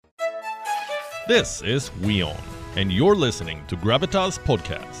This is WION, and you're listening to Gravitas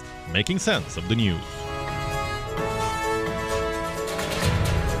podcast, making sense of the news.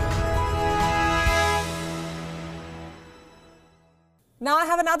 Now I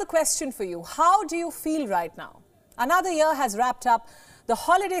have another question for you. How do you feel right now? Another year has wrapped up. The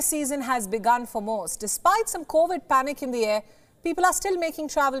holiday season has begun for most. Despite some COVID panic in the air, people are still making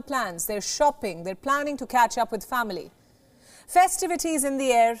travel plans. They're shopping. They're planning to catch up with family. Festivities in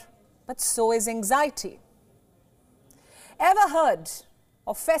the air, but so is anxiety. Ever heard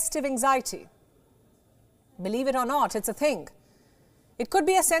of festive anxiety? Believe it or not, it's a thing. It could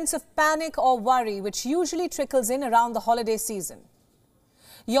be a sense of panic or worry which usually trickles in around the holiday season.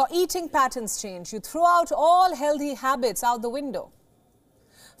 Your eating patterns change. You throw out all healthy habits out the window.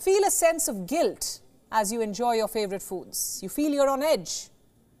 Feel a sense of guilt as you enjoy your favorite foods. You feel you're on edge.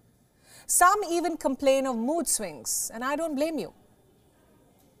 Some even complain of mood swings, and I don't blame you.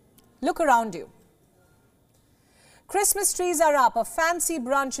 Look around you. Christmas trees are up, a fancy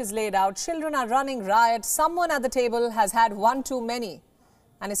brunch is laid out, children are running riot, someone at the table has had one too many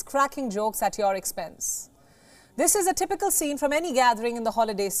and is cracking jokes at your expense. This is a typical scene from any gathering in the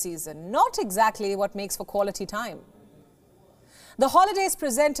holiday season, not exactly what makes for quality time. The holidays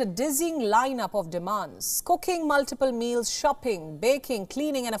present a dizzying lineup of demands: cooking multiple meals, shopping, baking,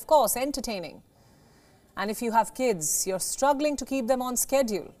 cleaning, and of course, entertaining. And if you have kids, you're struggling to keep them on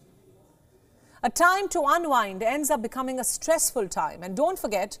schedule. A time to unwind ends up becoming a stressful time. And don't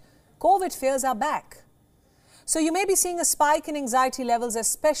forget, COVID fears are back. So you may be seeing a spike in anxiety levels,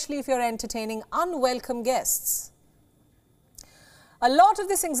 especially if you're entertaining unwelcome guests. A lot of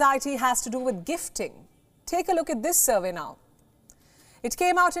this anxiety has to do with gifting. Take a look at this survey now. It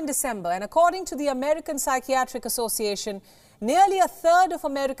came out in December, and according to the American Psychiatric Association, nearly a third of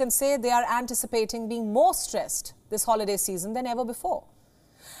Americans say they are anticipating being more stressed this holiday season than ever before.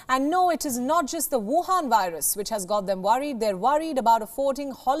 And no, it is not just the Wuhan virus which has got them worried. They're worried about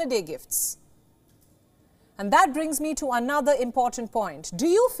affording holiday gifts. And that brings me to another important point. Do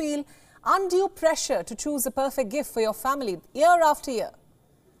you feel undue pressure to choose the perfect gift for your family year after year?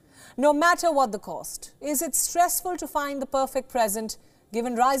 No matter what the cost, is it stressful to find the perfect present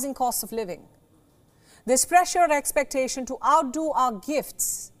given rising costs of living? This pressure or expectation to outdo our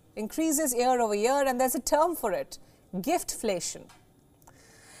gifts increases year over year, and there's a term for it: giftflation.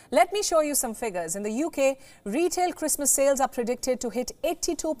 Let me show you some figures. In the UK, retail Christmas sales are predicted to hit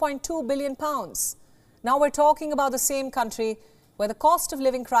 £82.2 billion. Now we're talking about the same country where the cost of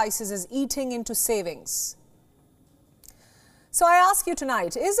living crisis is eating into savings. So I ask you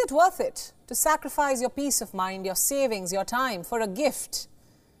tonight, is it worth it to sacrifice your peace of mind, your savings, your time for a gift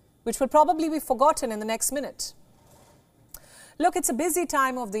which will probably be forgotten in the next minute? Look, it's a busy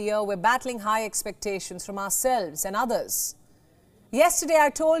time of the year. We're battling high expectations from ourselves and others. Yesterday, I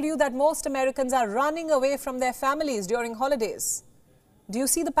told you that most Americans are running away from their families during holidays. Do you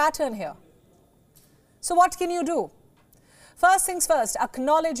see the pattern here? So what can you do? First things first,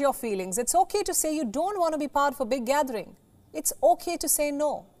 acknowledge your feelings. It's okay to say you don't want to be part of a big gathering. It's okay to say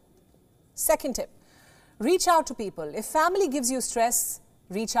no. Second tip, reach out to people. If family gives you stress,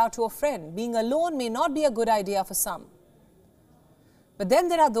 reach out to a friend. Being alone may not be a good idea for some. But then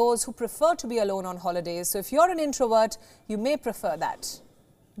there are those who prefer to be alone on holidays. So if you're an introvert, you may prefer that.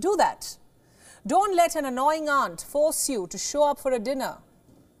 Do that. Don't let an annoying aunt force you to show up for a dinner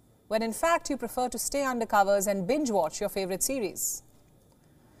when in fact you prefer to stay under covers and binge watch your favorite series.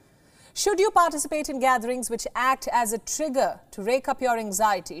 Should you participate in gatherings which act as a trigger to rake up your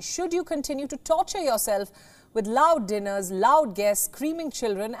anxiety? Should you continue to torture yourself with loud dinners, loud guests, screaming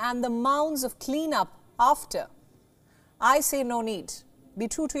children, and the mounds of cleanup after? I say no need. Be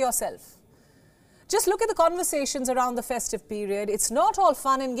true to yourself. Just look at the conversations around the festive period. It's not all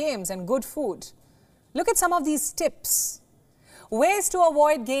fun and games and good food. Look at some of these tips. Ways to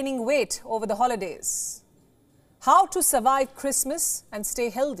avoid gaining weight over the holidays. How to survive Christmas and stay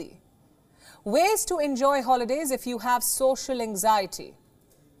healthy. Ways to enjoy holidays if you have social anxiety.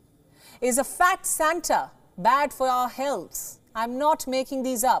 Is a fat Santa bad for our health? I'm not making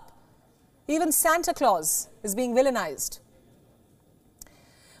these up. Even Santa Claus is being villainized.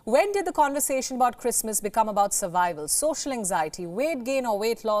 When did the conversation about Christmas become about survival, social anxiety, weight gain or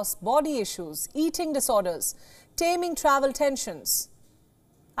weight loss, body issues, eating disorders, taming travel tensions?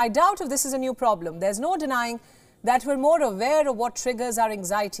 I doubt if this is a new problem. There's no denying that we're more aware of what triggers our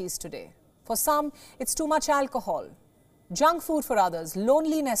anxieties today. For some, it's too much alcohol, junk food for others,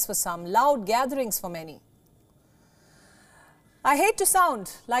 loneliness for some, loud gatherings for many. I hate to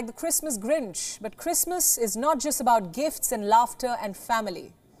sound like the Christmas Grinch, but Christmas is not just about gifts and laughter and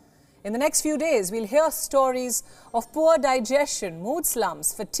family. In the next few days, we'll hear stories of poor digestion, mood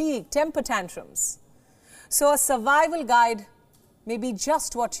slumps, fatigue, temper tantrums. So a survival guide may be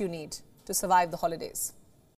just what you need to survive the holidays.